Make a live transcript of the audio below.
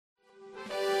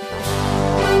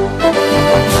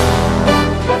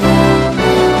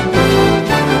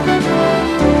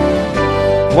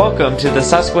Welcome to the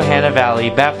Susquehanna Valley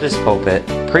Baptist Pulpit,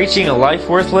 preaching a life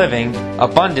worth living,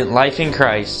 abundant life in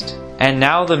Christ. And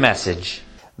now the message.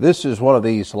 This is one of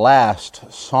these last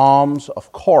Psalms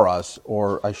of Korah,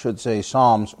 or I should say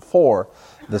Psalms for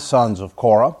the sons of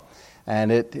Korah.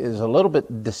 And it is a little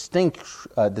bit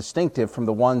distinctive from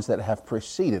the ones that have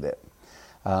preceded it.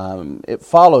 It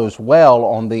follows well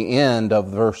on the end of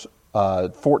verse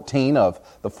 14 of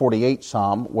the 48th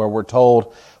Psalm, where we're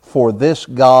told, "For this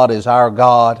God is our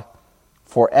God,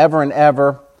 forever and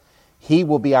ever. He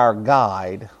will be our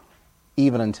guide,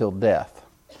 even until death."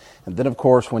 And then, of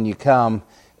course, when you come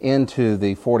into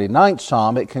the 49th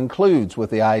Psalm, it concludes with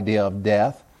the idea of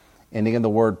death, ending in the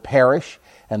word perish,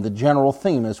 and the general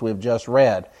theme, as we've just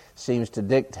read, seems to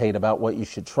dictate about what you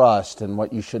should trust and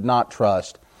what you should not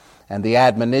trust, and the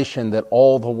admonition that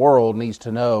all the world needs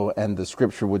to know, and the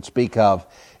Scripture would speak of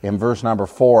in verse number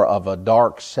 4 of a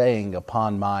dark saying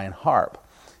upon mine harp.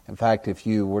 In fact, if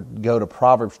you would go to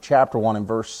Proverbs chapter 1 and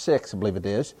verse 6, I believe it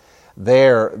is,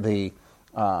 there the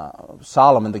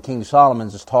Solomon, the King Solomon,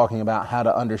 is talking about how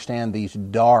to understand these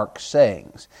dark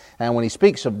sayings. And when he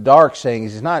speaks of dark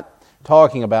sayings, he's not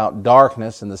talking about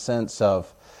darkness in the sense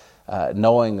of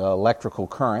knowing electrical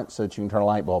current so that you can turn a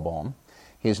light bulb on.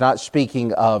 He's not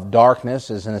speaking of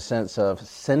darkness as in a sense of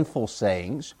sinful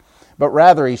sayings, but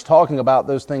rather he's talking about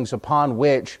those things upon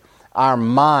which our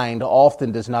mind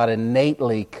often does not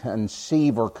innately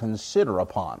conceive or consider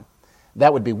upon.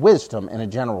 That would be wisdom in a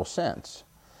general sense.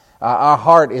 Our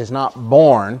heart is not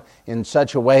born in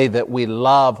such a way that we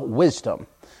love wisdom.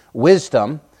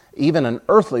 Wisdom, even an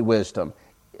earthly wisdom,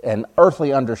 an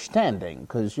earthly understanding,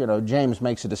 because, James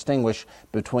makes a distinguish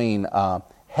between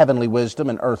heavenly wisdom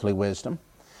and earthly wisdom.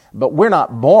 But we're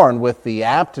not born with the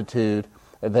aptitude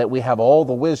that we have all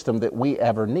the wisdom that we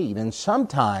ever need. And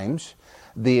sometimes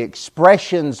the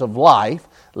expressions of life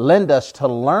lend us to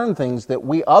learn things that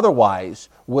we otherwise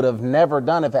would have never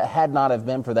done if it had not have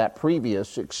been for that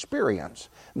previous experience.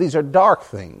 These are dark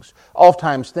things,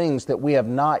 oftentimes things that we have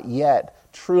not yet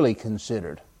truly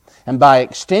considered. And by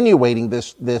extenuating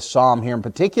this psalm here in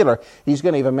particular, he's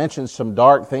going to even mention some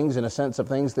dark things in a sense of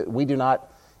things that we do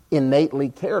not innately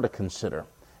care to consider.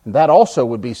 And that also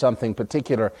would be something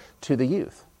particular to the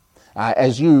youth.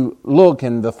 As you look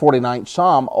in the 49th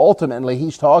Psalm, ultimately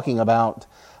he's talking about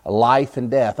life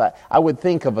and death. I would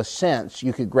think of a sense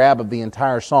you could grab of the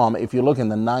entire Psalm if you look in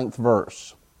the 9th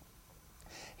verse.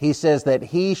 He says that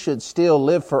he should still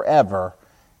live forever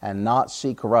and not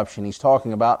see corruption. He's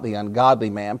talking about the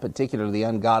ungodly man, particularly the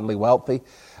ungodly wealthy,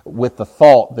 with the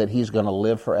thought that he's going to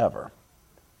live forever.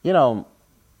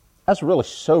 That's a really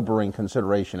sobering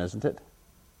consideration, isn't it?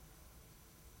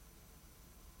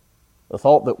 The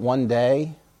thought that one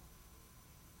day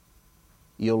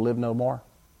you'll live no more.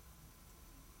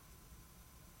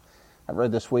 I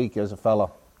read this week as a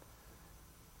fellow,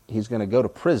 he's going to go to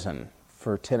prison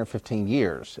for 10 or 15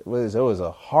 years. It was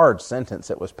a hard sentence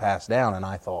that was passed down, and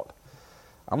I thought,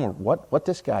 what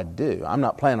this guy do? I'm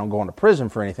not planning on going to prison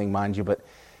for anything, mind you, but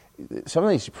some of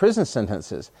these prison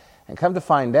sentences, and come to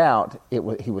find out, he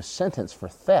was sentenced for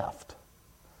theft.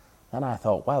 And I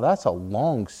thought, wow, that's a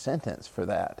long sentence for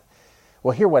that.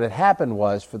 Well, here what had happened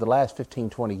was, for the last 15,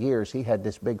 20 years, he had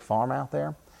this big farm out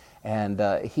there, and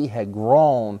he had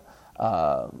grown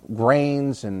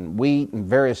grains and wheat and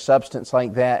various substance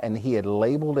like that, and he had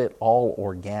labeled it all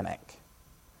organic.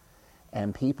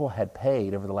 And people had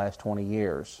paid, over the last 20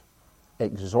 years,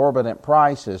 exorbitant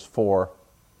prices for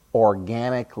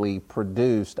organically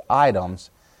produced items,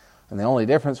 and the only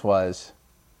difference was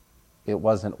it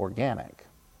wasn't organic.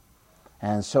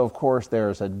 And so, of course,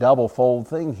 there's a double-fold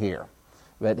thing here.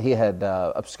 That he had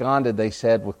absconded, they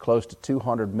said, with close to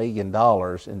 $200 million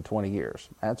in 20 years.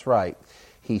 That's right.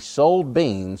 He sold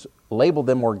beans, labeled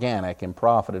them organic, and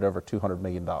profited over $200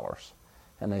 million.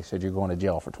 And they said, you're going to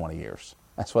jail for 20 years.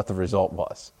 That's what the result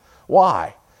was.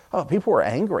 Why? Oh, people were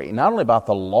angry, not only about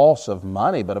the loss of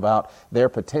money, but about their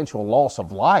potential loss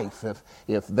of life.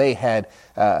 If they had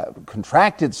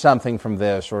contracted something from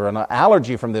this, or an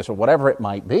allergy from this, or whatever it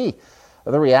might be.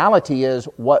 The reality is,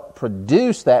 what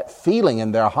produced that feeling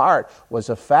in their heart was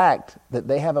the fact that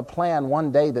they have a plan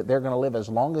one day that they're going to live as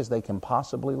long as they can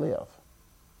possibly live.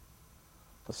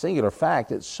 The singular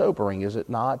fact, it's sobering, is it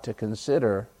not, to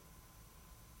consider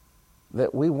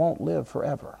that we won't live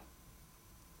forever.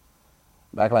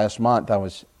 Back last month, I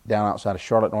was down outside of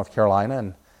Charlotte, North Carolina,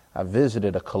 and I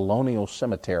visited a colonial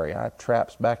cemetery. I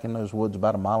trapped back in those woods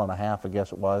about 1.5 miles, I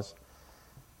guess it was.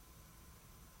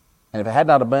 And if it had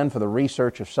not have been for the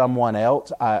research of someone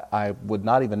else, I would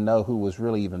not even know who was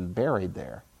really even buried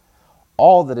there.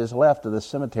 All that is left of the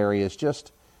cemetery is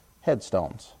just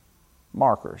headstones,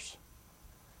 markers.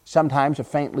 sometimes a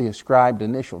faintly ascribed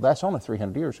initial. That's only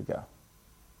 300 years ago.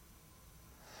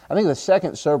 I think the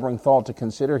second sobering thought to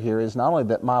consider here is not only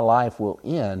that my life will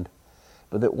end,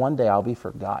 but that one day I'll be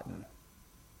forgotten.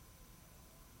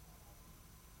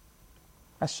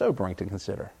 That's sobering to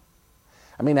consider.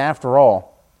 I mean, after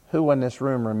all, who in this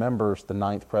room remembers the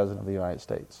 9th President of the United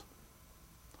States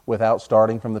without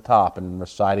starting from the top and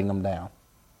reciting them down?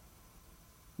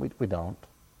 We don't.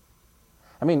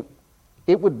 I mean,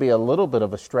 it would be a little bit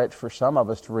of a stretch for some of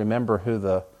us to remember who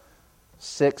the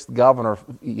 6th governor,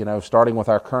 starting with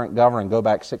our current governor and go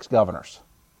back 6 governors,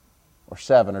 or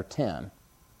 7 or 10.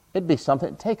 It'd be something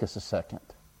that'd take us a second.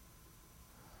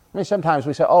 I mean, sometimes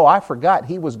we say, oh, I forgot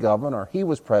he was governor, or he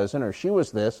was president, or she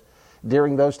was this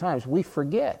during those times. We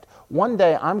forget. One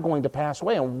day I'm going to pass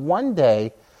away, and one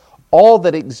day all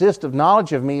that exists of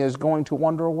knowledge of me is going to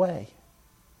wander away.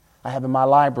 I have in my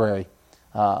library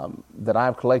that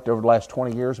I've collected over the last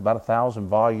 20 years, about 1,000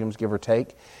 volumes, give or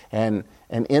take. And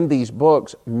in these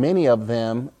books, many of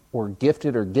them were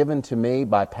gifted or given to me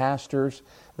by pastors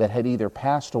that had either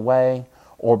passed away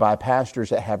or by pastors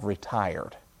that have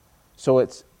retired. So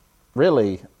it's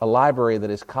really a library that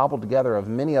is cobbled together of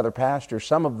many other pastors,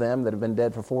 some of them that have been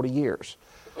dead for 40 years.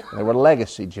 They were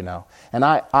legacies, And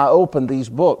I open these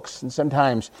books, and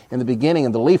sometimes in the beginning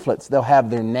of the leaflets, they'll have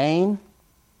their name,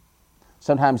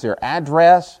 sometimes their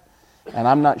address, and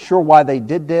I'm not sure why they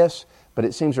did this, but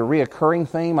it seems a reoccurring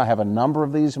theme. I have a number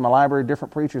of these in my library.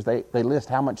 Different preachers, they list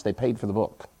how much they paid for the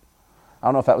book. I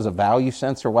don't know if that was a value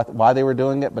sense or why they were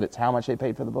doing it, but it's how much they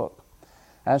paid for the book.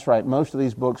 That's right. Most of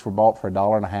these books were bought for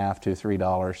 $1.50 to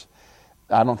 $3.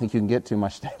 I don't think you can get too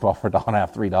much to bought for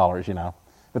 $1.50, $3,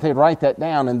 But they'd write that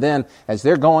down, and then as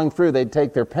they're going through, they'd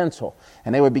take their pencil,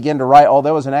 and they would begin to write, oh,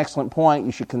 that was an excellent point,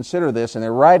 you should consider this, and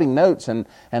they're writing notes, and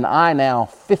I now,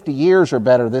 50 years or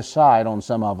better this side on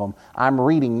some of them, I'm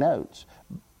reading notes.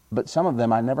 But some of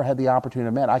them I never had the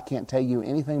opportunity to meet. I can't tell you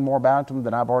anything more about them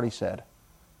than I've already said.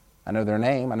 I know their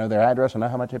name, I know their address, I know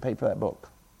how much they paid for that book.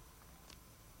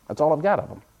 That's all I've got of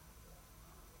them.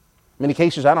 In many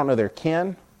cases, I don't know their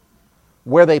kin,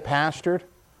 where they pastored,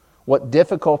 what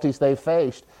difficulties they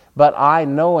faced, but I,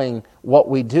 knowing what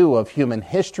we do of human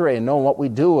history and knowing what we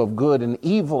do of good and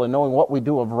evil and knowing what we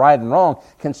do of right and wrong,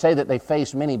 can say that they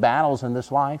faced many battles in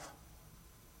this life.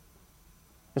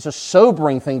 It's a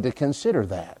sobering thing to consider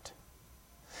that.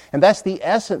 And that's the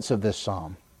essence of this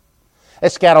psalm.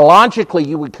 Eschatologically,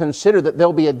 you would consider that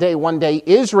there'll be a day, one day,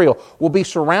 Israel will be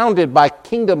surrounded by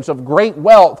kingdoms of great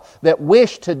wealth that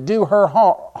wish to do her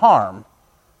harm.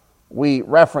 We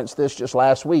referenced this just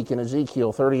last week in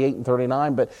Ezekiel 38 and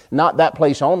 39, but not that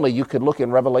place only. You could look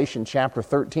in Revelation chapter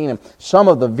 13, and some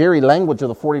of the very language of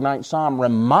the 49th Psalm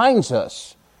reminds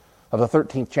us of the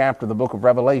 13th chapter of the book of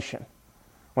Revelation.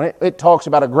 When it talks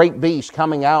about a great beast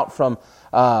coming out from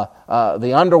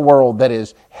the underworld that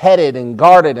is headed and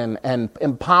guarded and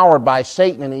empowered by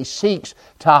Satan, and he seeks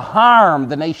to harm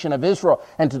the nation of Israel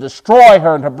and to destroy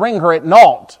her and to bring her at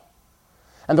naught.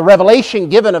 And the revelation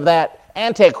given of that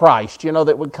Antichrist,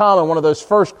 that would come in one of those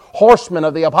first horsemen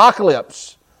of the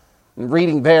apocalypse. And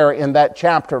reading there in that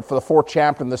chapter, for the 4th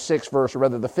chapter and the 6th verse, or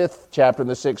rather the 5th chapter and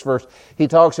the 6th verse, he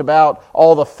talks about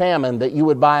all the famine, that you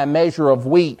would buy a measure of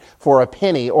wheat for a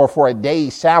penny or for a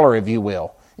day's salary, if you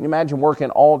will. Can you imagine working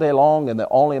all day long and the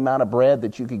only amount of bread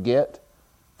that you could get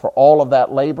for all of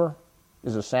that labor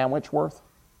is a sandwich worth?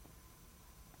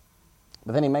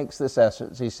 But then he makes this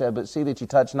essence. He said, but see that you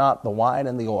touch not the wine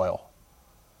and the oil.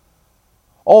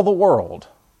 All the world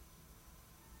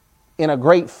in a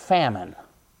great famine.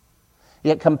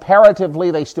 Yet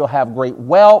comparatively, they still have great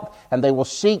wealth, and they will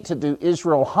seek to do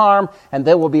Israel harm, and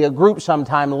there will be a group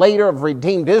sometime later of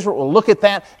redeemed Israel will look at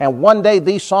that, and one day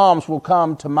these Psalms will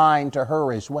come to mind to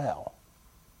her as well.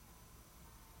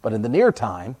 But in the near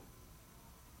time,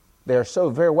 they are so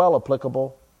very well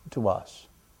applicable to us.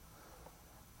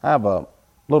 I have a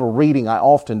little reading. I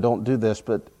often don't do this,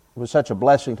 but it was such a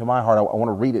blessing to my heart, I want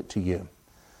to read it to you.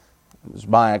 It was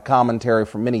by a commentary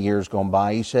from many years gone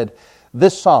by. He said,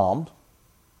 this psalm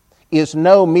is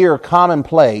no mere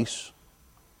commonplace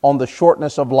on the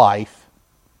shortness of life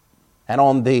and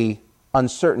on the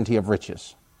uncertainty of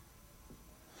riches.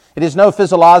 It is no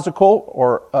philosophical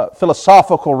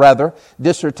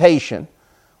dissertation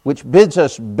which bids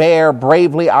us bear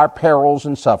bravely our perils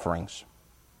and sufferings,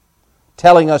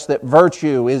 telling us that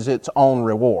virtue is its own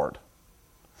reward.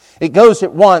 It goes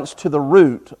at once to the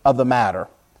root of the matter.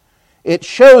 It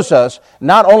shows us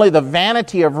not only the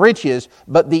vanity of riches,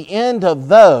 but the end of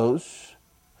those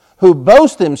who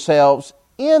boast themselves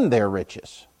in their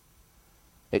riches.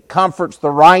 It comforts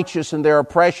the righteous in their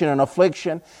oppression and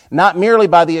affliction, not merely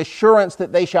by the assurance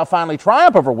that they shall finally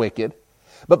triumph over wicked,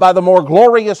 but by the more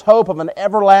glorious hope of an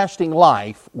everlasting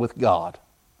life with God.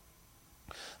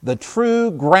 The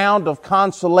true ground of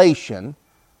consolation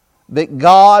that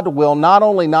God will not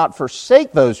only not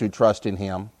forsake those who trust in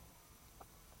Him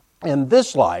in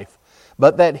this life,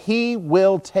 but that He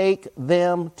will take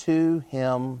them to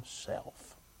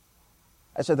Himself.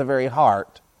 That's at the very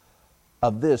heart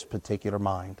of this particular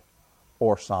mind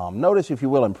or psalm. Notice, if you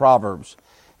will, in Proverbs,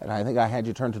 and I think I had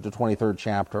you turn to the 23rd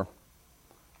chapter,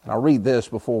 and I'll read this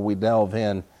before we delve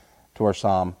in to our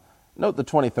psalm. Note the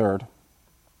 23rd,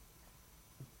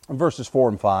 verses 4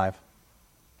 and 5.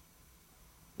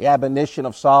 The admonition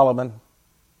of Solomon,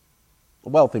 the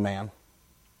wealthy man,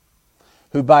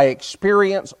 who by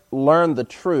experience learned the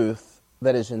truth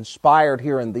that is inspired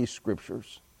here in these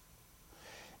scriptures.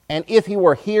 And if he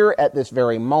were here at this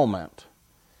very moment,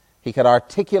 he could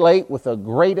articulate with the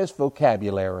greatest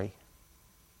vocabulary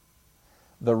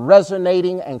the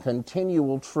resonating and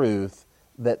continual truth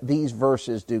that these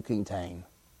verses do contain.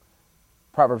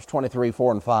 Proverbs 23,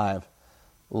 4 and 5.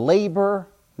 Labor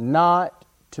not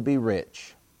to be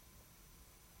rich.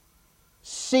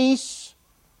 Cease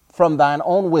from thine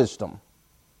own wisdom.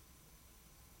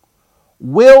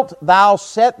 Wilt thou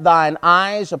set thine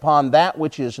eyes upon that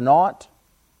which is naught?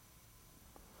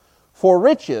 For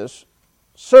riches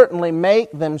certainly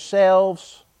make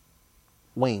themselves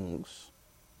wings.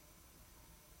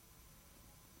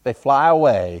 They fly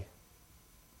away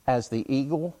as the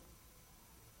eagle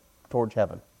towards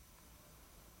heaven.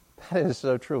 That is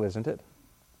so true, isn't it?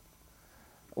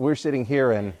 We're sitting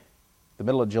here in the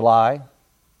middle of July,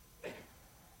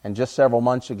 and just several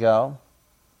months ago,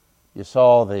 you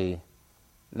saw the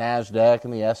NASDAQ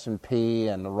and the S&P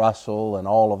and the Russell and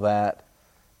all of that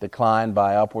decline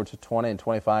by upwards of 20 and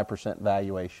 25%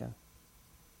 valuation.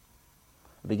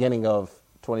 The beginning of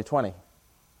 2020,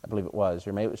 I believe it was,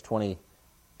 or maybe it was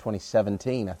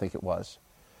 2017, I think it was.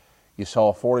 You saw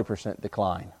a 40%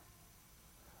 decline.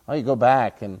 Well, you go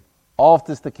back, and oft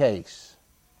is the case.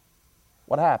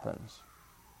 What happens?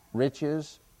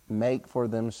 Riches make for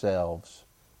themselves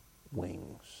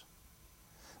wings.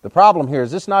 The problem here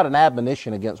is this is not an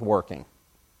admonition against working.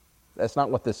 That's not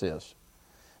what this is.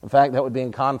 In fact, that would be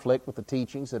in conflict with the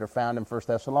teachings that are found in 1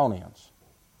 Thessalonians.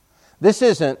 This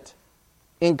isn't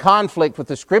in conflict with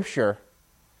the Scripture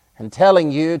and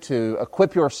telling you to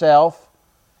equip yourself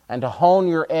and to hone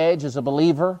your edge as a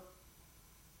believer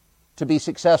to be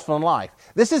successful in life.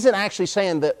 This isn't actually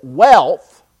saying that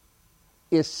wealth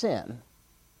is sin.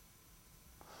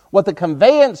 What the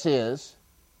conveyance is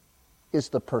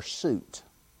the pursuit.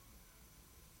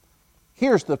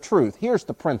 Here's the truth. Here's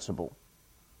the principle.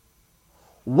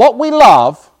 What we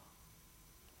love,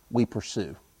 we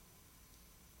pursue.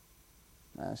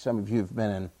 Some of you have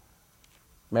been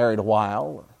married a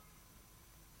while.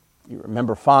 You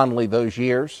remember fondly those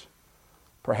years,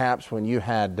 perhaps when you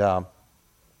had,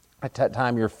 at that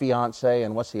time, your fiancé,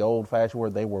 and what's the old-fashioned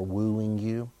word? They were wooing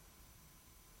you.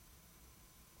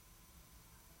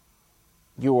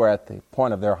 You were at the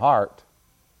point of their heart,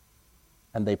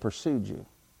 and they pursued you.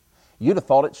 You'd have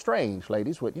thought it strange,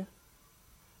 ladies, wouldn't you?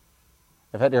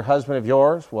 If that dear husband of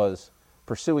yours was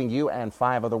pursuing you and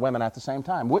 5 other women at the same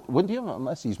time, wouldn't you?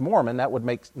 Unless he's Mormon, that would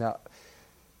make... Now,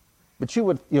 but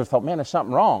you'd have thought, man, there's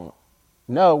something wrong.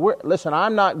 No, listen,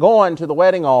 I'm not going to the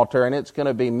wedding altar and it's going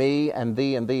to be me and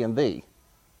thee and thee and thee.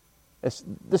 It's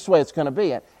this way it's going to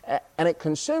be. And it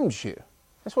consumes you.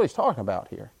 That's what he's talking about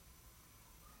here.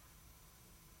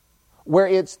 Where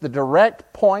it's the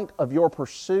direct point of your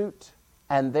pursuit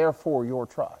and therefore your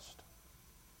trust.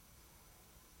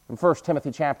 In 1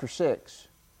 Timothy chapter 6,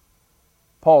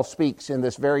 Paul speaks in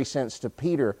this very sense to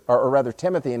Peter, or rather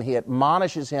Timothy, and he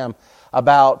admonishes him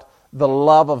about the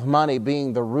love of money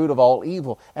being the root of all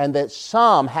evil, and that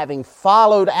some, having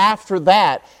followed after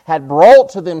that, had brought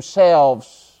to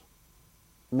themselves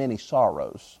many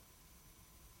sorrows.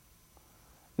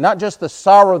 Not just the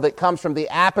sorrow that comes from the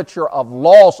aperture of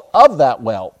loss of that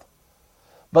wealth,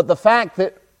 but the fact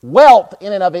that wealth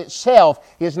in and of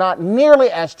itself is not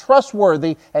nearly as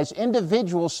trustworthy as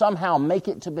individuals somehow make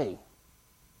it to be.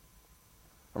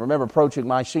 I remember approaching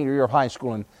my senior year of high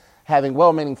school and having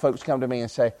well-meaning folks come to me and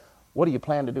say, what do you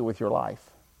plan to do with your life?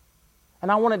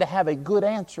 And I wanted to have a good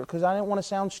answer because I didn't want to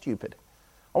sound stupid.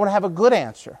 I want to have a good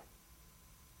answer.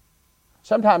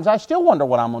 Sometimes I still wonder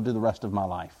what I'm going to do the rest of my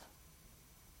life.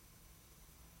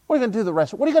 What are you going to do the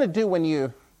rest? What are you going to do when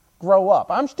you grow up?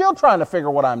 I'm still trying to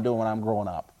figure what I'm doing when I'm growing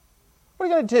up. What are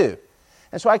you going to do?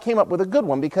 And so I came up with a good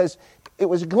one because it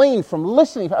was gleaned from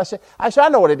listening. I said, I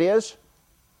know what it is.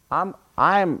 I'm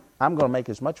going to make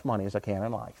as much money as I can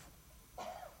in life.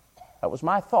 That was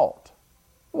my thought.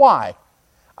 Why?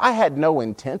 I had no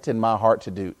intent in my heart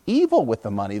to do evil with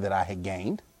the money that I had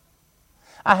gained.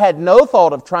 I had no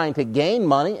thought of trying to gain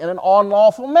money in an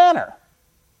unlawful manner.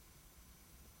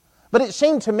 But it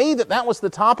seemed to me that that was the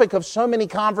topic of so many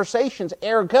conversations.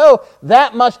 Ergo,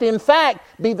 that must in fact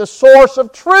be the source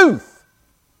of truth.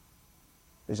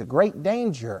 There's a great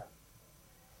danger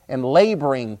in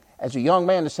laboring as a young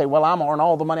man to say, well, I'm earning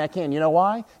all the money I can. You know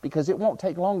why? Because it won't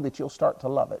take long that you'll start to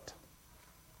love it.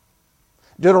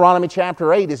 Deuteronomy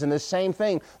chapter 8 is in this same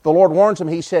thing. The Lord warns him.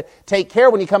 He said, take care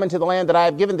when you come into the land that I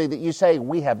have given thee that you say,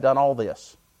 we have done all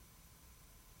this.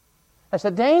 That's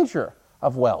the danger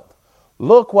of wealth.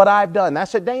 Look what I've done.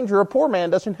 That's a danger a poor man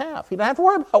doesn't have. He doesn't have to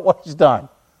worry about what he's done.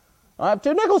 I have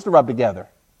 2 nickels to rub together.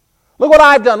 Look what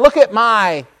I've done. Look at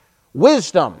my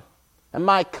wisdom and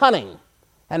my cunning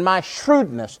and my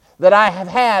shrewdness that I have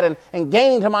had and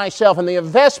gained to myself and the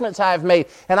investments I've made.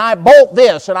 And I bought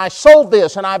this and I sold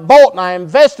this and I bought and I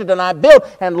invested and I built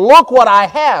and look what I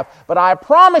have. But I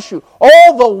promise you,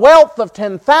 all the wealth of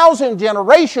 10,000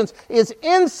 generations is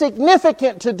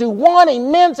insignificant to do one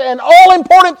immense and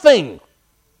all-important thing.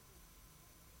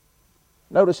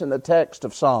 Notice in the text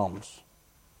of Psalms,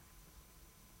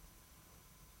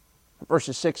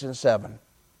 verses 6 and 7.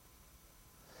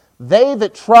 They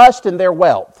that trust in their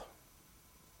wealth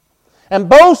and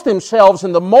boast themselves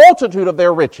in the multitude of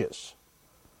their riches,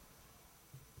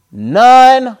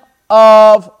 none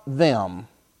of them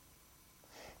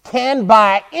can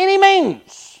by any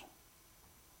means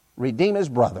redeem his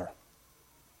brother,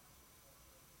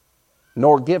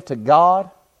 nor give to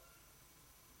God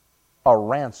a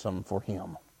ransom for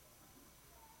him.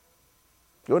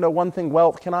 You know one thing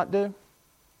wealth cannot do?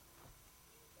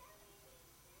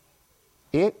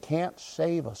 It can't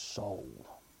save a soul.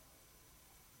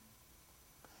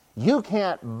 You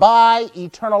can't buy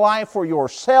eternal life for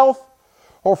yourself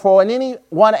or for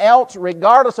anyone else,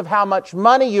 regardless of how much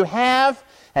money you have.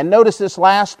 And notice this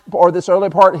early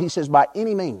part, he says, by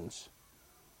any means.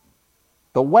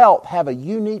 The wealth have a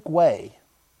unique way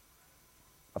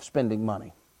of spending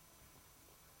money.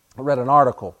 I read an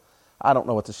article. I don't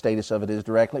know what the status of it is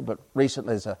directly, but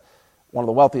recently there's one of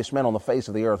the wealthiest men on the face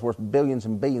of the earth, worth billions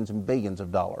and billions and billions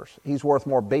of dollars. He's worth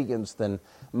more billions than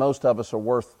most of us are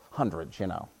worth hundreds, you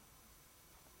know.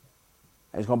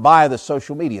 And he's going to buy this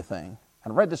social media thing.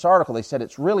 And I read this article. They said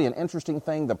it's really an interesting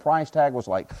thing. The price tag was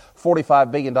like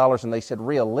 $45 billion, and they said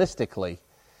realistically,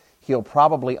 he'll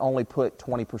probably only put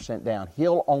 20% down.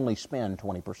 He'll only spend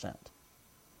 20%. And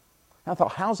I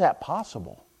thought, how's that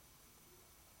possible?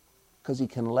 Because he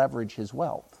can leverage his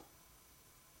wealth.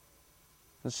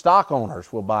 The stock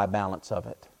owners will buy a balance of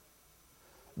it.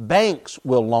 Banks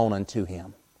will loan unto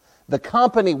him. The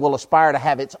company will aspire to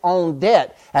have its own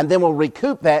debt and then will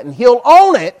recoup that, and he'll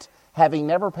own it, having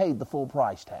never paid the full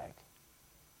price tag.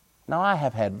 Now, I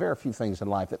have had very few things in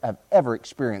life that I've ever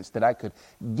experienced that I could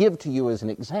give to you as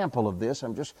an example of this.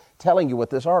 I'm just telling you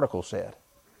what this article said.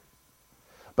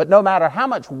 But no matter how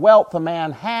much wealth a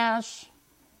man has,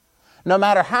 no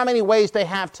matter how many ways they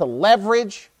have to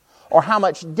leverage, or how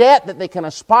much debt that they can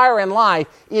aspire in life,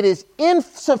 it is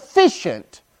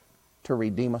insufficient to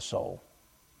redeem a soul.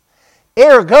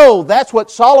 Ergo, that's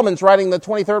what Solomon's writing in the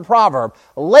 23rd proverb.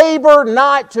 Labor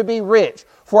not to be rich,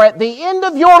 for at the end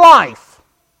of your life,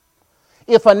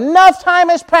 if enough time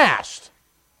has passed,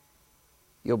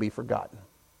 you'll be forgotten.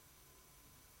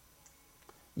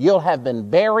 You'll have been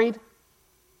buried,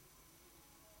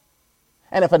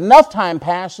 and if enough time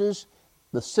passes,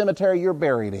 the cemetery you're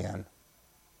buried in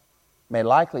may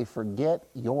likely forget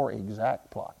your exact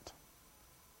plot.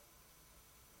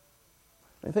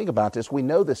 And think about this. We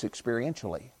know this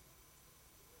experientially. I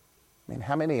mean,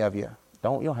 how many of you, you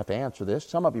don't have to answer this.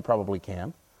 Some of you probably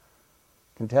can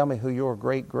tell me who your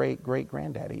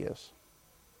great-great-great-granddaddy is.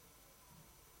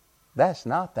 That's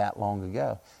not that long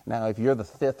ago. Now, if you're the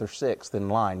 5th or 6th in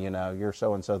line, you're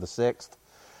so-and-so the 6th,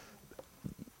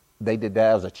 they did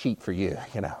that as a cheat for you,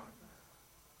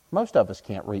 Most of us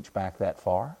can't reach back that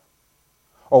far.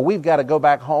 Or we've got to go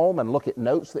back home and look at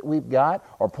notes that we've got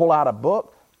or pull out a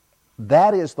book.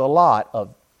 That is the lot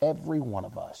of every one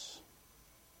of us.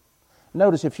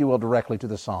 Notice, if you will, directly to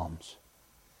the Psalms.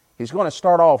 He's going to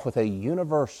start off with a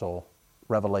universal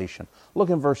revelation. Look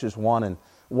in verses 1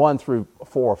 through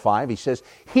 4 or 5. He says,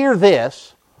 hear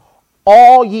this,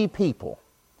 all ye people.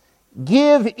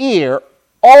 Give ear,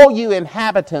 all you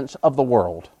inhabitants of the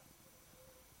world.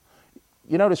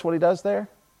 You notice what he does there?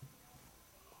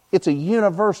 It's a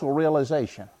universal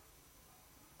realization.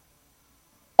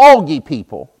 All ye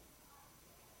people,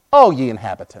 all ye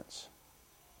inhabitants.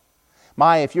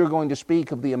 If you're going to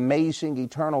speak of the amazing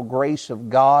eternal grace of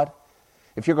God,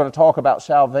 if you're going to talk about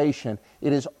salvation,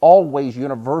 it is always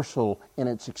universal in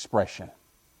its expression.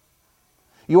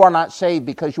 You are not saved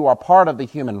because you are part of the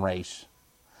human race.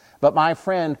 But my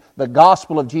friend, the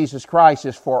gospel of Jesus Christ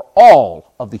is for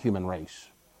all of the human race.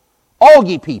 All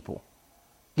ye people.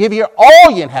 Give ear,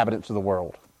 all ye inhabitants of the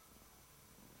world.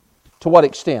 To what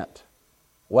extent?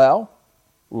 Well,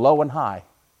 low and high.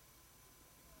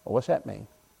 Well, what's that mean?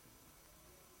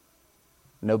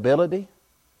 Nobility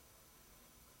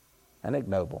and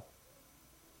ignoble.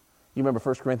 You remember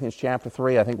 1 Corinthians chapter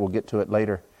 3? I think we'll get to it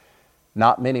later.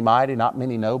 Not many mighty, not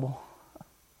many noble.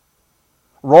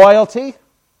 Royalty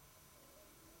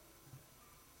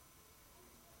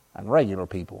and regular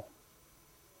people.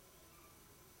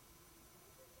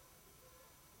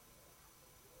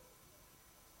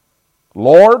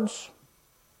 Lords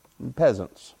and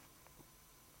peasants.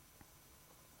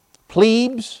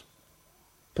 Plebes,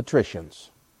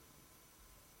 patricians.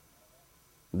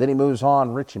 Then he moves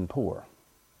on, rich and poor.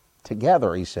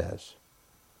 Together, he says.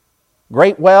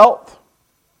 Great wealth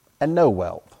and no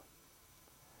wealth.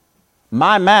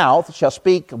 My mouth shall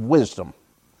speak of wisdom,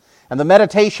 and the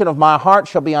meditation of my heart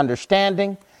shall be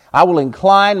understanding. I will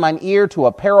incline mine ear to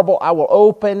a parable. I will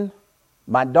open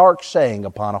my dark saying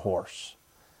upon a horse.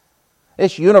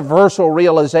 This universal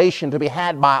realization to be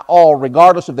had by all,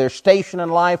 regardless of their station in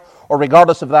life or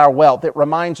regardless of their wealth. It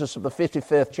reminds us of the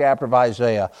 55th chapter of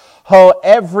Isaiah. Ho,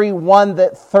 every one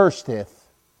that thirsteth,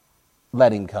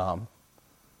 let him come.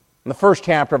 In the first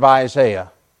chapter of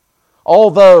Isaiah, all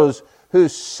those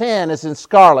whose sin is in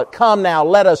scarlet, come now,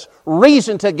 let us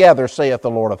reason together, saith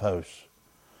the Lord of hosts.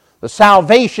 The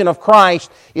salvation of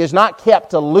Christ is not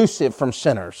kept elusive from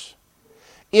sinners.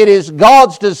 It is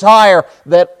God's desire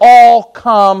that all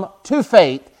come to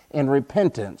faith in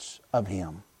repentance of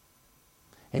Him.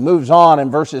 He moves on in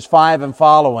verses 5 and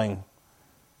following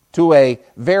to a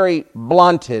very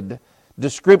blunted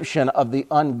description of the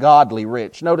ungodly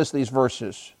rich. Notice these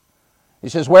verses. He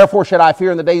says, wherefore should I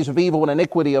fear in the days of evil, when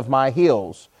iniquity of my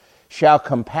heels shall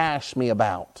compass me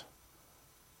about?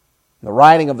 The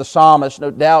writing of the psalmist,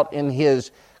 no doubt in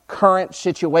his current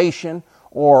situation,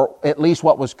 or at least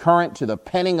what was current to the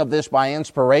penning of this by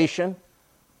inspiration,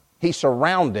 he's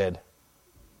surrounded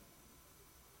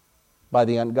by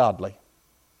the ungodly.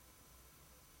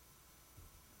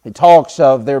 He talks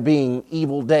of there being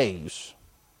evil days.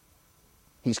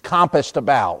 He's compassed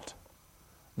about.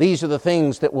 These are the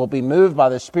things that will be moved by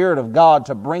the Spirit of God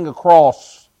to bring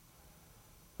across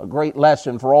a great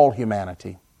lesson for all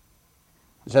humanity.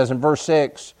 It says in verse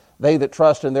 6, they that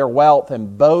trust in their wealth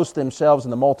and boast themselves in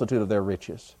the multitude of their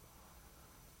riches.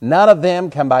 None of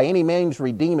them can by any means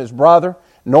redeem his brother,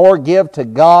 nor give to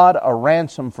God a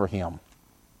ransom for him.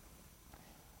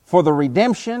 For the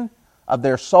redemption of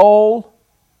their soul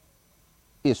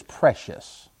is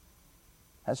precious.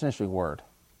 That's an interesting word.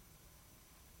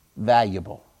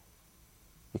 Valuable.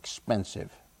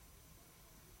 Expensive.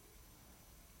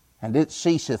 And it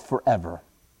ceaseth forever.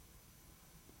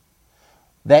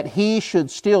 That he should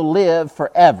still live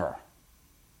forever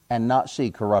and not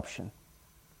see corruption.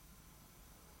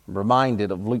 I'm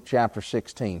reminded of Luke chapter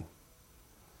 16.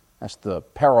 That's the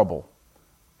parable.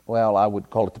 Well, I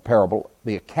would call it the parable,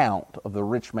 the account of the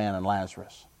rich man and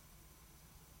Lazarus.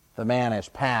 The man has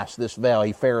passed this veil.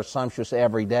 He fares sumptuous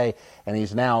every day, and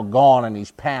he's now gone, and he's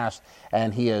passed,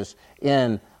 and he is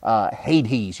in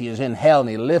Hades. He is in hell, and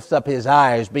he lifts up his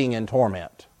eyes being in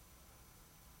torment.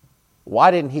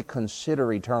 Why didn't he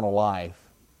consider eternal life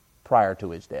prior to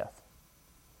his death?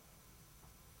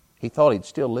 He thought he'd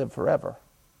still live forever.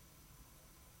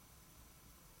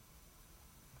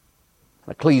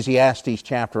 Ecclesiastes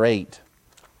chapter 8.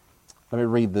 Let me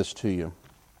read this to you.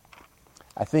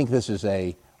 I think this is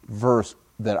a verse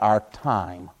that our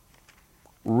time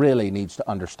really needs to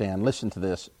understand. Listen to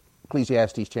this.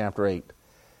 Ecclesiastes chapter 8.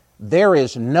 There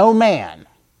is no man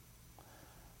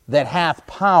that hath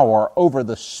power over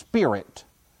the Spirit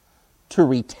to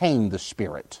retain the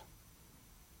Spirit.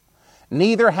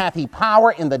 Neither hath he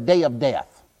power in the day of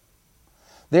death.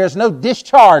 There is no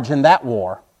discharge in that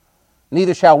war,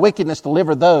 neither shall wickedness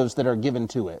deliver those that are given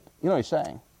to it. You know what he's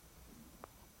saying?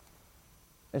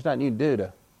 There's nothing you can do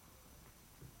to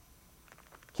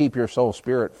keep your soul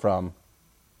spirit from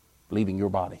leaving your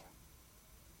body.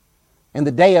 In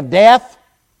the day of death,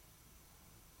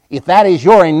 if that is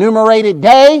your enumerated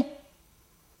day,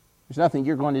 there's nothing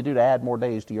you're going to do to add more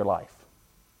days to your life.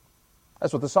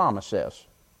 That's what the psalmist says.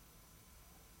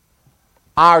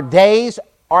 Our days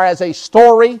are as a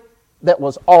story that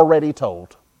was already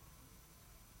told.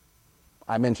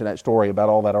 I mentioned that story about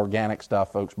all that organic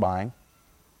stuff folks buying.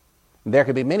 There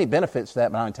could be many benefits to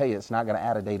that, but I'm going to tell you, it's not going to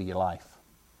add a day to your life.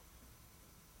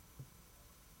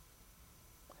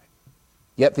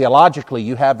 Yet theologically,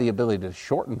 you have the ability to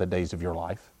shorten the days of your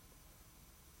life.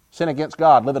 Sin against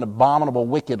God, live an abominable,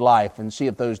 wicked life, and see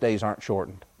if those days aren't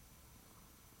shortened.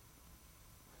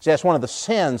 See, that's one of the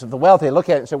sins of the wealthy. They look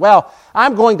at it and say, well,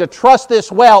 I'm going to trust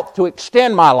this wealth to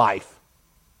extend my life.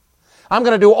 I'm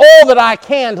going to do all that I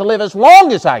can to live as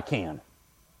long as I can.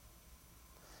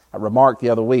 I remarked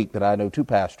the other week that I know 2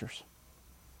 pastors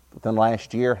within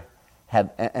last year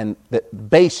and that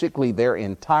basically their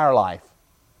entire life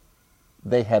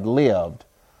they had lived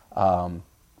in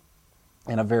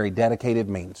a very dedicated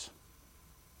means.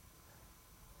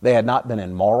 They had not been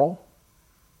immoral.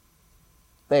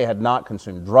 They had not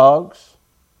consumed drugs.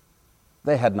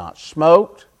 They had not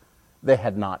smoked. They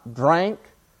had not drank.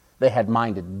 They had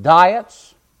minded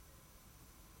diets.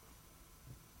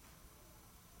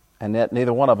 And yet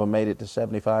neither one of them made it to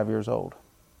 75 years old.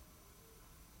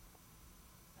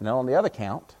 And then on the other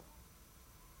count,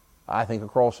 I think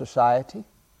across society,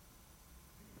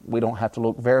 we don't have to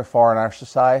look very far in our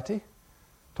society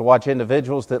to watch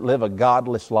individuals that live a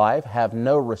godless life, have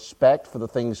no respect for the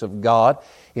things of God,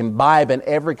 imbibe in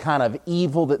every kind of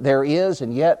evil that there is,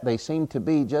 and yet they seem to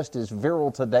be just as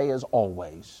virile today as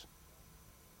always.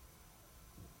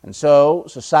 And so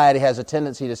society has a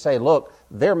tendency to say, look,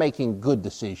 they're making good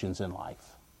decisions in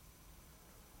life.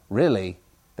 Really,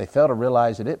 they fail to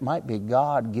realize that it might be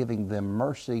God giving them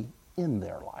mercy in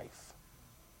their life.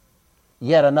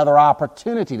 Yet another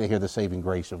opportunity to hear the saving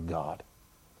grace of God.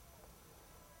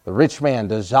 The rich man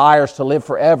desires to live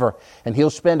forever, and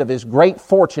he'll spend of his great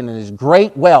fortune and his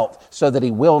great wealth so that he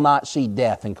will not see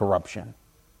death and corruption.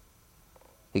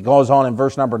 He goes on in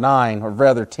verse number 9, or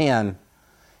rather 10,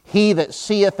 he that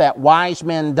seeth that wise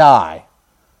men die,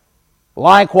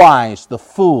 likewise the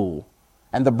fool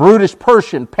and the brutish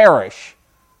person perish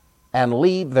and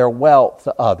leave their wealth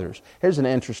to others. Here's an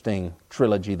interesting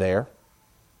trilogy there.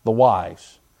 The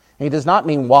wise. And he does not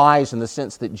mean wise in the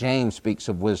sense that James speaks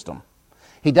of wisdom.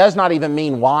 He does not even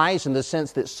mean wise in the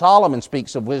sense that Solomon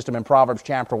speaks of wisdom in Proverbs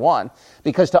chapter 1.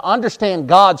 Because to understand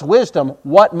God's wisdom,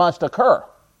 what must occur?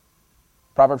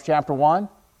 Proverbs chapter 1.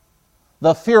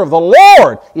 The fear of the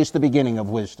Lord is the beginning of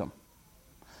wisdom.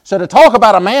 So to talk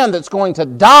about a man that's going to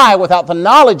die without the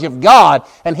knowledge of God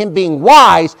and him being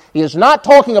wise, he is not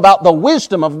talking about the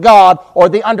wisdom of God or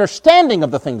the understanding of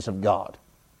the things of God.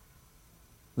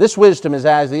 This wisdom is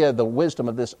as the wisdom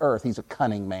of this earth. He's a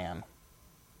cunning man.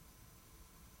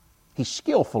 He's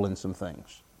skillful in some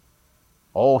things.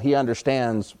 Oh, he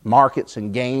understands markets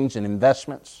and gains and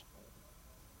investments.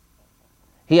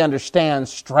 He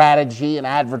understands strategy and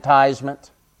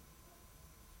advertisement.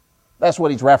 That's what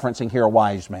he's referencing here, a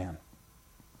wise man.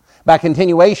 By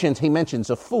continuations, he mentions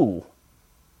a fool,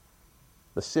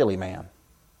 the silly man.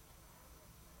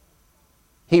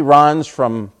 He runs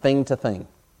from thing to thing.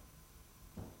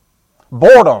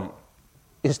 Boredom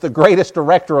is the greatest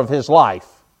director of his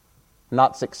life,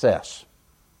 not success.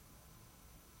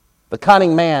 The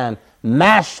cunning man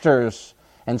masters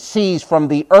and sees from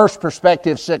the earth's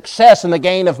perspective success in the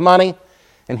gain of money.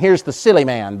 And here's the silly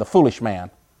man, the foolish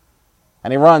man.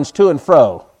 And he runs to and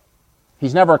fro.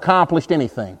 He's never accomplished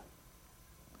anything.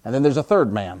 And then there's a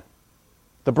third man,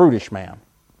 the brutish man.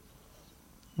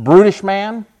 Brutish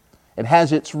man, it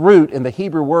has its root in the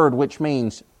Hebrew word which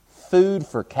means food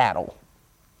for cattle.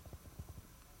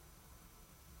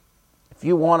 If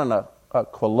you want a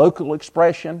colloquial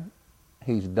expression,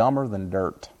 he's dumber than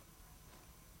dirt.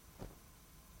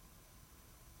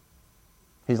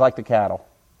 He's like the cattle.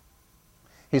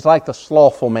 He's like the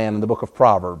slothful man in the book of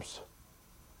Proverbs.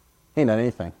 He ain't done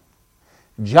anything.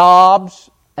 Jobs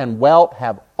and wealth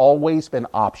have always been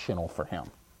optional for him.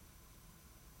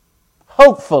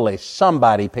 Hopefully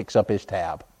somebody picks up his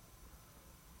tab.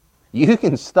 You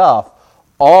can stuff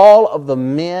all of the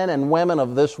men and women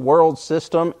of this world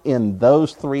system in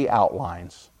those three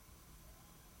outlines.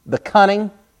 The cunning,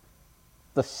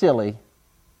 the silly,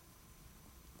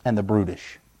 and the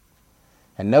brutish.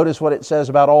 And notice what it says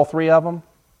about all three of them.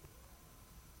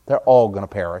 They're all going to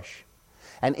perish.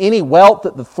 And any wealth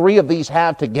that the three of these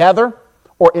have together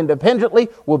or independently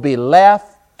will be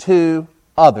left to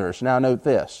others. Now note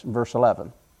this, verse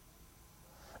 11.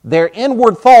 Their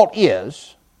inward thought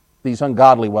is, these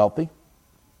ungodly wealthy,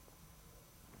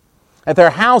 that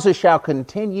their houses shall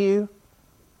continue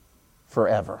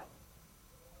forever.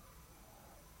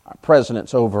 Our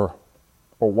president's over,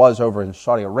 or was over in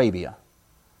Saudi Arabia,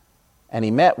 and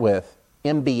he met with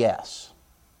MBS.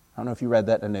 I don't know if you read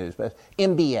that in the news, but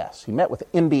MBS. He met with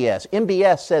MBS.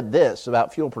 MBS said this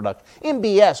about fuel production.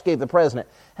 MBS gave the president,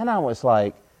 and I was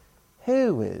like,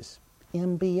 who is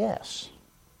MBS?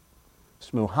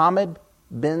 It's Mohammed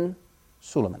bin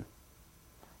Suleiman.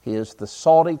 He is the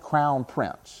Saudi crown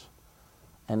prince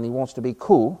and he wants to be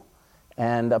cool.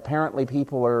 And apparently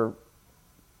people are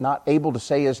not able to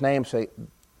say his name, say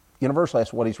universally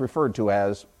that's what he's referred to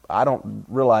as. I don't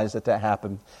realize that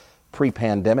happened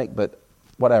pre-pandemic, but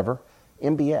whatever.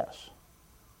 MBS.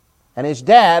 And his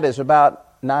dad is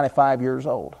about 95 years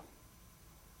old.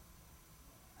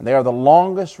 And they are the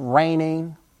longest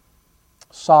reigning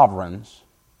sovereigns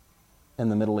in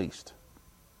the Middle East.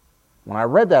 When I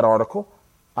read that article,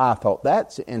 I thought,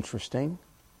 that's interesting.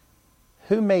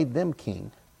 Who made them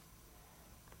king?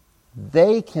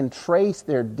 They can trace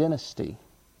their dynasty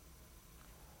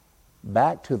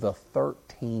back to the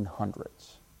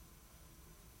 1300s.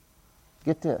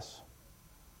 Get this.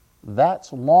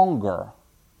 That's longer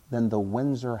than the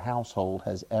Windsor household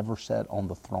has ever sat on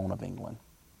the throne of England.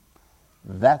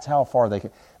 That's how far they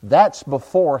can. That's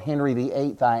before Henry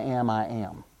VIII, I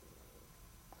am.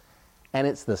 And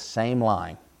it's the same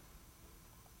line.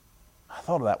 I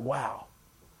thought of that, wow.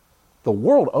 The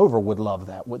world over would love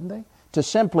that, wouldn't they? To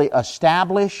simply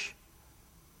establish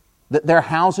that their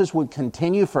houses would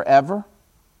continue forever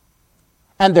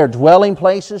and their dwelling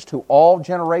places to all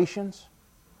generations.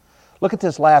 Look at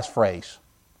this last phrase.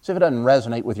 See if it doesn't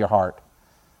resonate with your heart.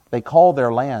 They call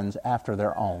their lands after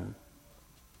their own.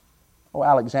 Oh,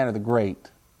 Alexander the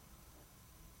Great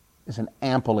is an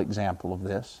ample example of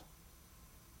this.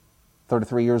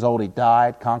 33 years old, he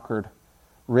died, conquered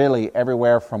really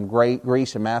everywhere from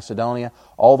Greece and Macedonia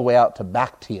all the way out to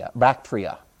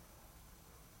Bactria.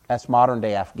 That's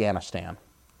modern-day Afghanistan.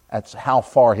 That's how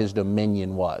far his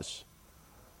dominion was.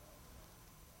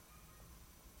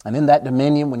 And in that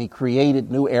dominion, when he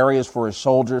created new areas for his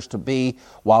soldiers to be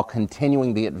while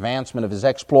continuing the advancement of his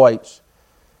exploits,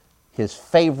 his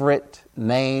favorite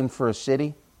name for a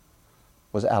city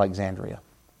was Alexandria.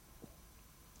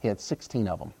 He had 16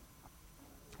 of them.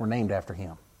 Were named after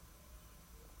him.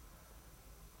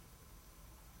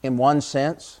 In one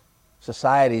sense,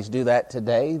 societies do that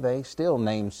today. They still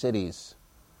name cities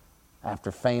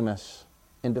after famous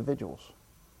individuals.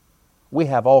 We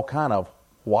have all kind of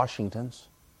Washingtons.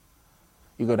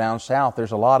 You go down south,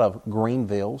 there's a lot of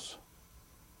Greenvilles.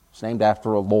 It's named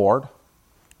after a lord.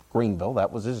 Greenville,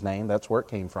 that was his name. That's where it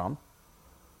came from.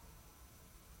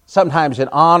 Sometimes in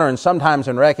honor and sometimes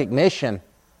in recognition.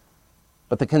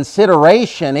 But the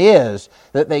consideration is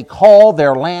that they call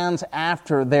their lands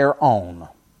after their own.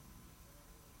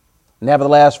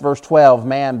 Nevertheless, verse 12,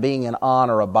 man being in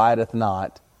honor abideth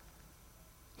not.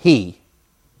 He,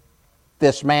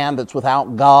 this man that's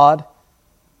without God,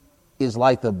 is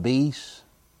like the beast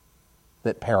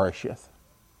that perisheth.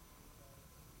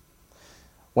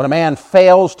 When a man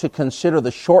fails to consider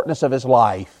the shortness of his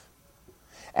life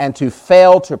and to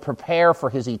fail to prepare for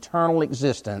his eternal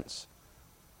existence,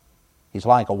 he's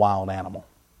like a wild animal.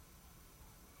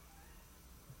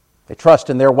 They trust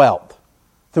in their wealth.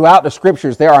 Throughout the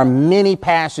Scriptures, there are many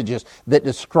passages that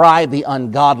describe the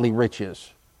ungodly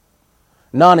riches.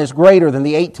 None is greater than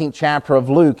the 18th chapter of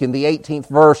Luke. In the 18th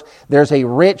verse, there's a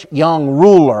rich young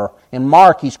ruler. In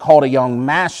Mark, he's called a young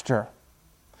master,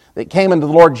 that came unto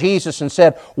the Lord Jesus and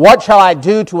said, "What shall I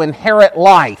do to inherit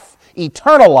life,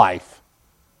 eternal life?"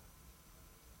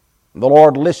 The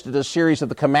Lord listed a series of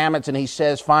the commandments, and he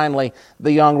says, finally,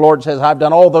 the young Lord says, "I've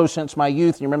done all those since my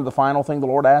youth." And you remember the final thing the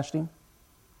Lord asked him?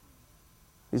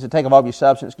 He said, "Take of all your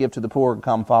substance, give to the poor, and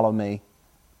come follow me."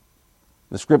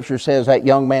 The Scripture says that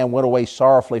young man went away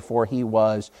sorrowfully, for he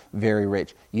was very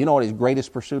rich. You know what his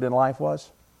greatest pursuit in life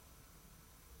was?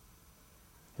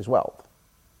 His wealth.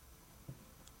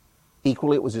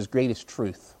 Equally, it was his greatest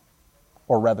truth,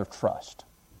 or rather trust.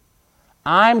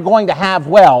 I'm going to have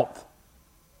wealth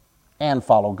and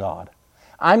follow God.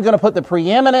 I'm going to put the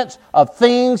preeminence of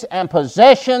things and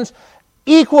possessions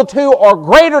equal to or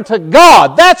greater to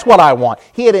God. That's what I want.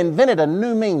 He had invented a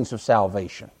new means of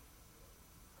salvation.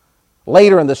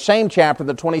 Later in the same chapter,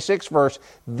 the 26th verse,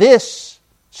 this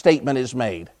statement is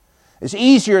made. It's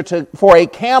easier for a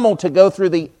camel to go through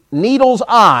the needle's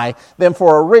eye than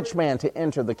for a rich man to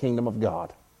enter the kingdom of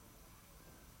God.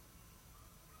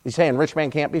 He's saying rich man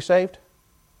can't be saved?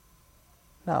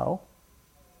 No.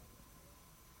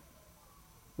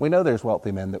 We know there's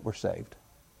wealthy men that were saved.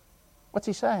 What's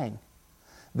he saying?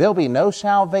 There'll be no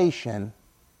salvation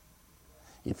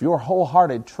if your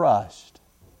wholehearted trust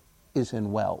is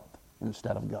in wealth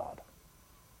instead of God.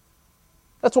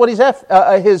 That's what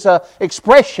his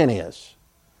expression is.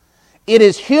 It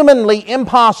is humanly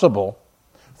impossible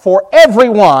for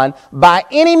everyone by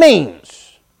any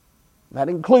means, that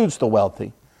includes the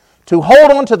wealthy, to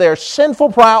hold on to their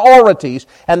sinful priorities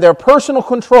and their personal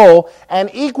control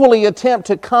and equally attempt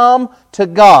to come to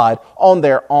God on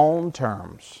their own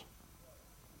terms.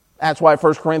 That's why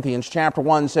 1 Corinthians chapter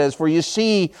 1 says, "For you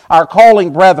see our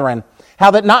calling, brethren, how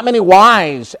that not many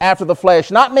wise after the flesh,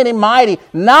 not many mighty,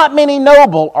 not many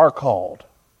noble are called."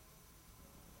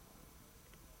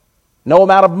 No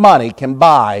amount of money can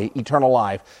buy eternal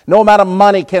life. No amount of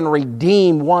money can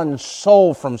redeem one's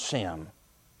soul from sin.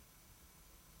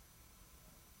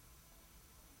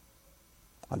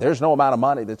 And there's no amount of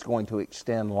money that's going to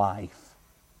extend life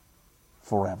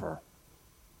forever.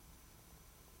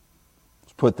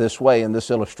 It's put this way in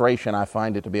this illustration, I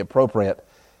find it to be appropriate.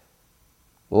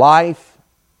 Life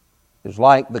is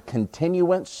like the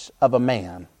continuance of a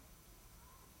man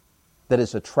that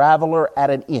is a traveler at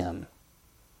an inn,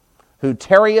 who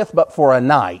tarrieth but for a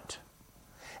night,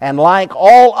 and like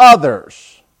all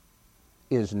others,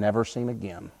 is never seen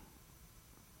again.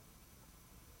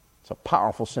 It's a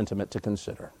powerful sentiment to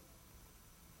consider.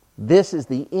 This is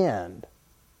the end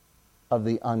of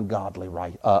the ungodly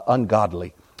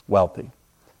wealthy.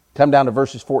 Come down to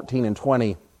verses 14 and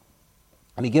 20,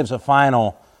 and he gives a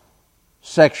final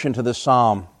section to the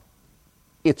psalm.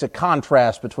 It's a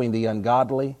contrast between the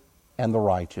ungodly and the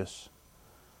righteous.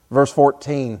 Verse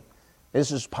 14,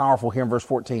 this is powerful here in verse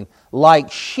 14. "Like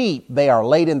sheep they are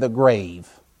laid in the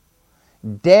grave.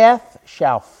 Death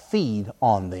shall feed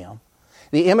on them."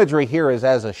 The imagery here is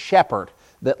as a shepherd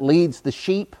that leads the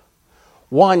sheep.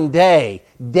 One day,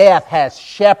 death has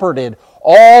shepherded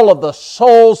all of the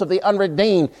souls of the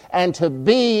unredeemed, and to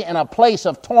be in a place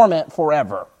of torment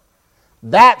forever.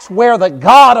 That's where the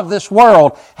God of this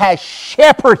world has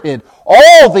shepherded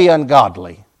all the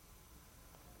ungodly.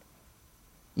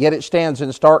 Yet it stands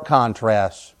in stark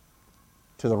contrast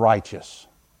to the righteous.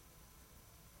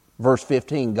 Verse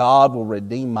 15, "God will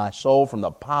redeem my soul from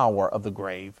the power of the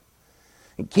grave."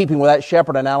 In keeping with that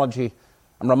shepherd analogy,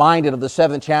 I'm reminded of the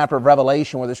 7th chapter of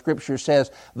Revelation where the Scripture says,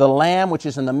 "The Lamb which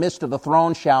is in the midst of the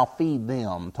throne shall feed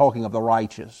them," talking of the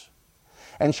righteous,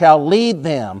 "and shall lead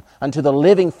them unto the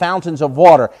living fountains of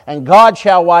water, and God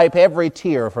shall wipe every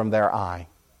tear from their eye."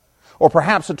 Or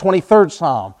perhaps the 23rd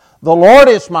Psalm, "The Lord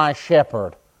is my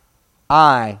shepherd,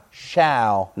 I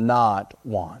shall not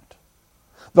want."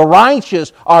 The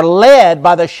righteous are led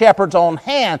by the shepherd's own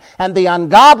hand, and the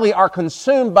ungodly are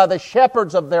consumed by the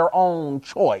shepherds of their own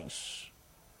choice.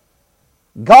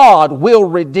 God will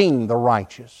redeem the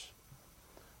righteous.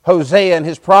 Hosea, in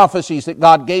his prophecies that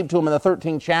God gave to him in the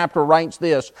 13th chapter, writes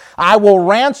this, "I will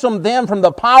ransom them from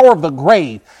the power of the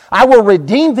grave. I will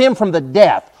redeem them from the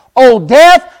death. O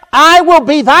death, I will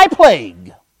be thy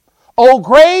plague. O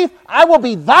grave, I will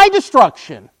be thy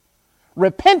destruction.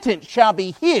 Repentance shall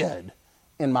be hid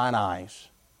in mine eyes."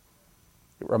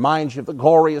 It reminds you of the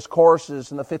glorious choruses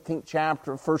in the 15th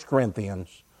chapter of 1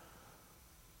 Corinthians.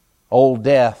 "O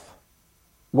death,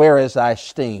 where is thy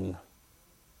sting?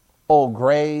 O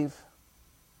grave,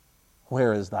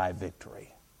 where is thy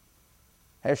victory?"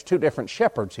 There's two different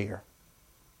shepherds here.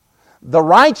 The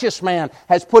righteous man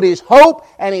has put his hope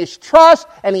and his trust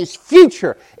and his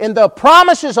future in the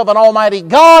promises of an almighty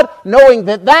God, knowing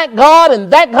that that God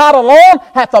and that God alone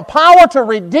hath the power to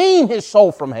redeem his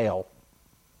soul from hell.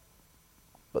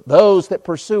 But those that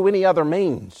pursue any other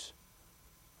means,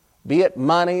 be it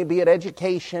money, be it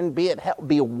education, be it help,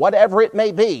 be whatever it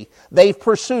may be, they've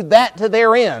pursued that to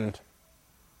their end.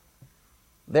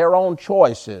 Their own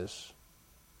choices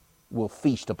will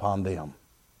feast upon them.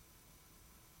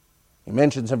 He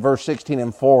mentions in verse 16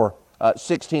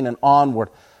 and onward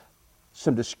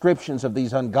some descriptions of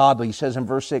these ungodly. He says in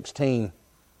verse 16,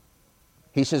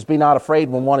 he says, "Be not afraid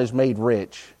when one is made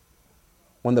rich,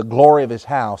 when the glory of his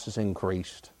house is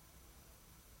increased."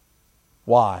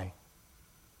 Why?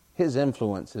 His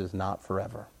influence is not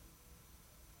forever.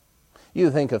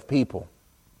 You think of people,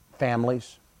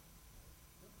 families,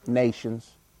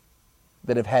 nations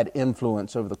that have had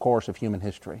influence over the course of human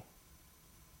history.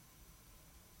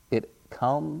 It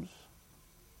comes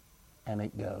and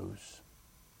it goes.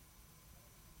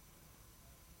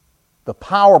 The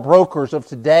power brokers of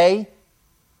today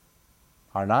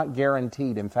are not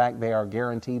guaranteed. In fact, they are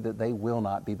guaranteed that they will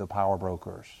not be the power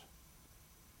brokers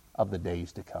of the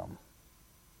days to come.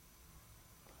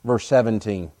 Verse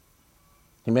 17,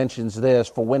 he mentions this,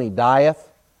 "For when he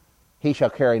dieth, he shall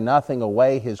carry nothing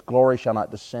away, his glory shall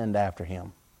not descend after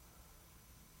him."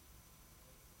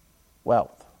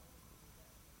 Wealth.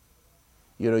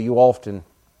 You know, you often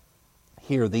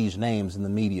hear these names in the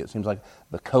media. It seems like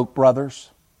the Koch brothers.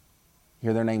 You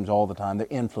hear their names all the time. Their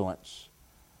influence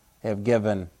have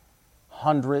given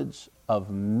hundreds of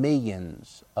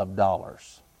millions of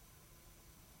dollars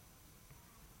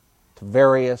to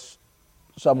various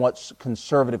somewhat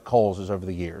conservative causes over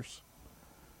the years.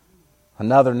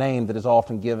 Another name that is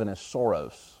often given is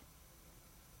Soros.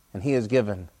 And he has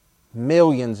given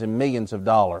millions and millions of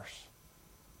dollars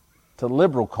to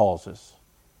liberal causes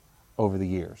over the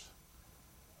years.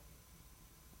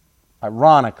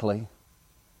 Ironically,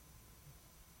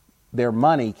 their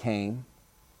money came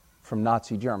from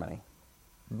Nazi Germany.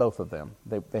 Both of them.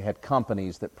 They had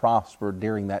companies that prospered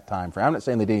during that time frame. I'm not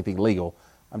saying they did anything legal.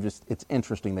 It's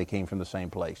interesting they came from the same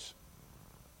place.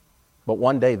 But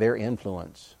one day their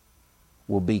influence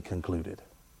will be concluded.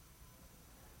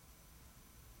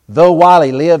 Though while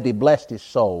he lived, he blessed his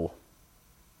soul.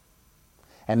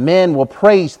 And men will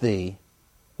praise thee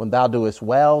when thou doest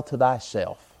well to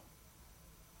thyself.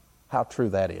 How true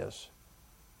that is.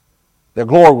 Their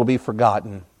glory will be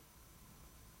forgotten.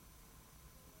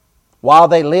 While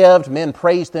they lived, men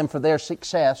praised them for their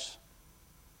success.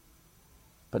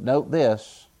 But note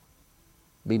this,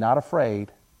 be not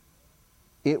afraid.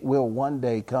 It will one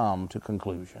day come to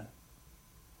conclusion.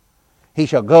 He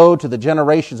shall go to the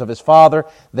generations of his father.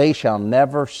 They shall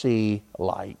never see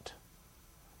light.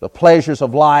 The pleasures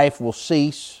of life will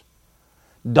cease.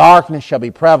 Darkness shall be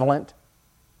prevalent.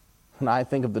 And I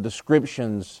think of the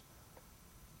descriptions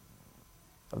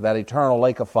of that eternal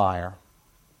lake of fire.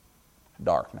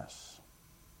 Darkness.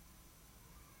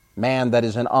 Man that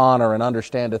is in honor and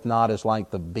understandeth not is like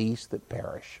the beasts that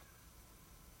perish.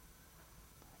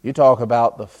 You talk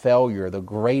about the failure, the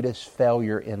greatest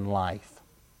failure in life.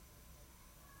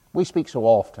 We speak so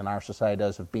often, our society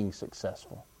does, of being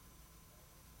successful.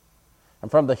 And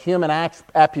from the human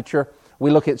aperture, we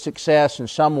look at success and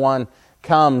someone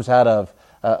comes out of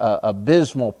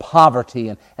abysmal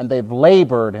poverty and they've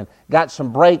labored and got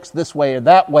some breaks this way or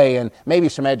that way and maybe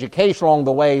some education along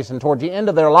the ways, and towards the end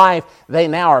of their life they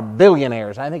now are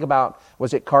billionaires. I think about,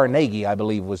 was it Carnegie, I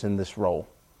believe, was in this role.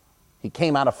 He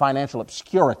came out of financial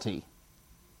obscurity,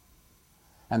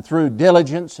 and through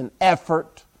diligence and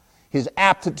effort, his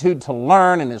aptitude to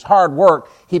learn and his hard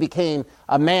work, he became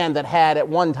a man that had at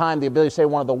one time the ability to say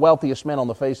one of the wealthiest men on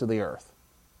the face of the earth.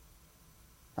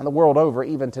 And the world over,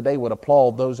 even today, would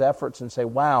applaud those efforts and say,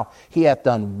 wow, he hath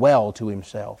done well to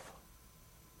himself.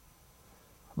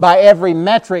 By every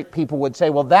metric, people would say,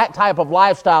 well, that type of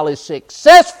lifestyle is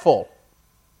successful.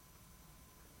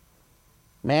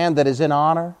 Man that is in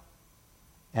honor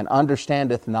and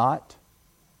understandeth not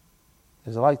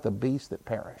is like the beasts that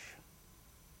perish.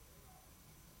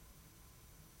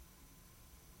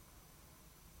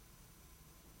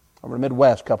 Over in the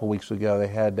Midwest a couple weeks ago, they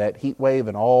had that heat wave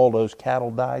and all those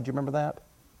cattle died. Do you remember that?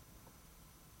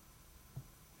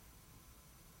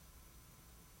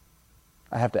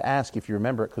 I have to ask if you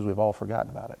remember it because we've all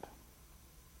forgotten about it.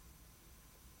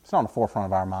 It's not on the forefront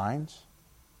of our minds.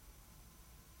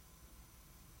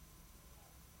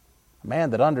 A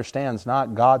man that understands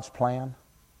not God's plan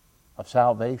of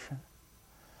salvation.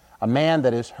 A man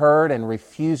that is heard and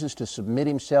refuses to submit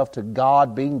himself to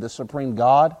God being the supreme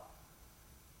God.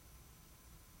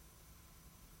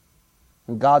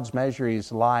 In God's measure,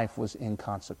 his life was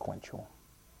inconsequential.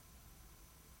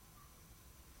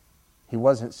 He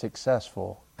wasn't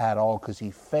successful at all because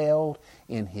he failed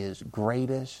in his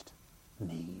greatest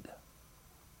need.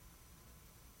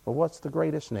 But what's the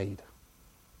greatest need?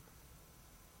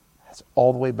 That's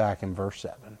all the way back in verse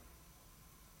 7.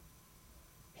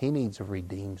 He needs a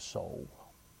redeemed soul.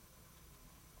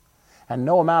 And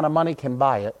no amount of money can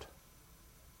buy it.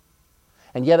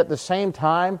 And yet at the same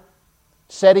time,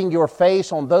 setting your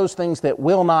face on those things that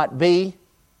will not be,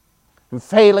 and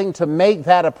failing to make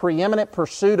that a preeminent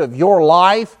pursuit of your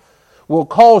life, will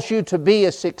cause you to be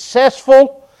as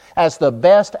successful as the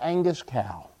best Angus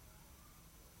cow.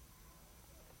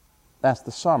 That's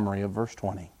the summary of verse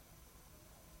 20.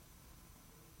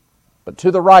 But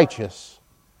to the righteous,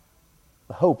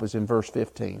 the hope is in verse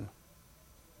 15.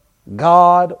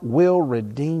 God will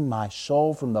redeem my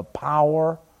soul from the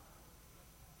power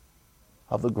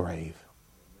of the grave.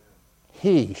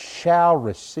 He shall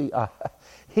receive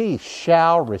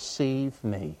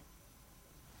me.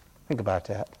 Think about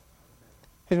that.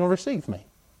 He's going to receive me.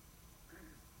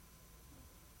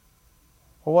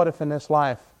 Well, what if in this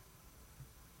life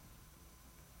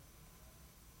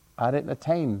I didn't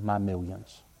attain my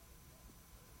millions?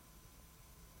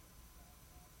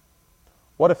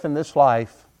 What if in this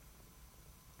life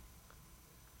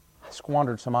I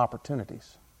squandered some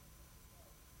opportunities?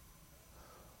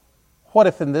 What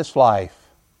if in this life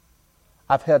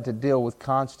I've had to deal with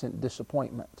constant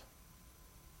disappointment?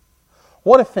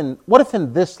 What if in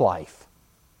this life?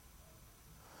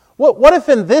 What if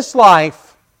in this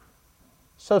life,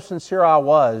 so sincere I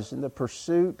was in the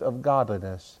pursuit of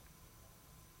godliness,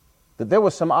 that there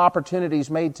were some opportunities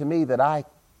made to me that I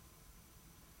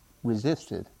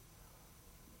resisted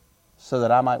so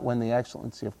that I might win the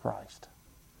excellency of Christ?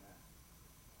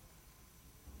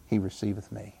 He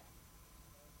receiveth me.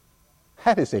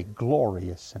 That is a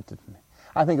glorious sentence.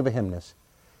 I think of a hymnist.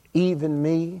 Even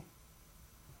me,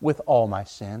 with all my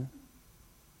sin,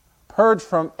 purged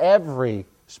from every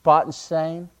spot and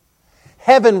stain,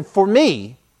 heaven for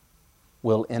me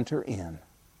will enter in.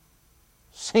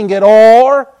 Sing it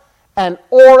o'er and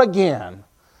o'er again.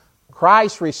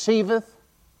 Christ receiveth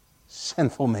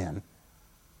sinful men.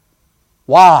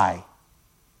 Why?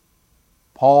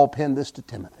 Paul penned this to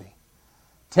Timothy.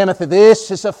 Timothy,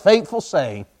 this is a faithful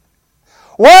saying,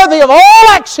 worthy of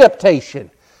all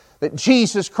acceptation, that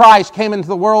Jesus Christ came into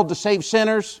the world to save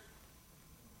sinners,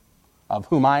 of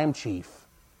whom I am chief.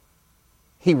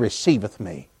 He receiveth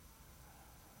me.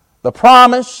 The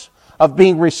promise of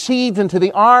being received into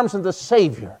the arms of the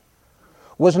Savior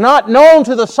was not known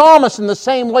to the psalmist in the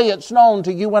same way it's known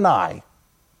to you and I.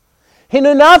 He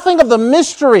knew nothing of the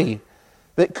mystery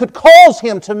that could cause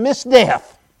him to miss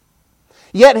death.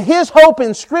 Yet his hope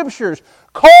in Scriptures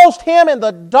caused him in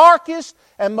the darkest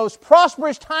and most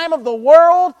prosperous time of the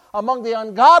world among the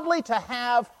ungodly to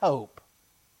have hope.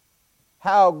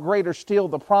 How greater still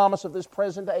the promise of this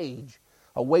present age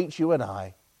awaits you and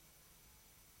I,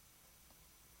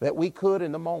 that we could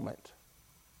in the moment,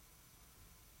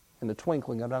 in the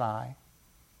twinkling of an eye,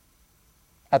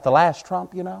 at the last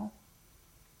trump,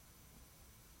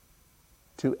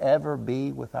 to ever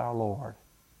be with our Lord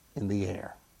in the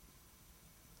air.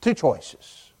 Two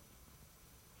choices.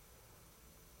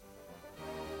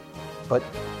 But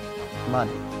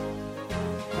money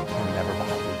can never buy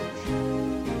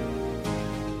redemption.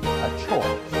 A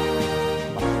choice.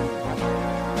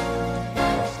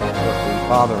 Let's stand up,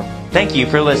 Father. Thank you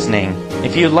for listening.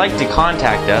 If you'd like to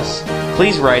contact us,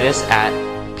 please write us at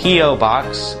P.O.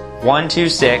 Box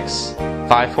 126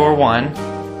 541,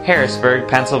 Harrisburg,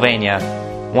 Pennsylvania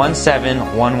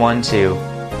 17112,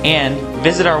 and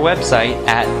visit our website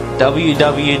at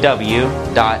www.svbcpa.org.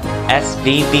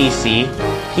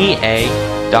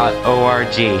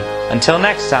 Until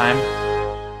next time,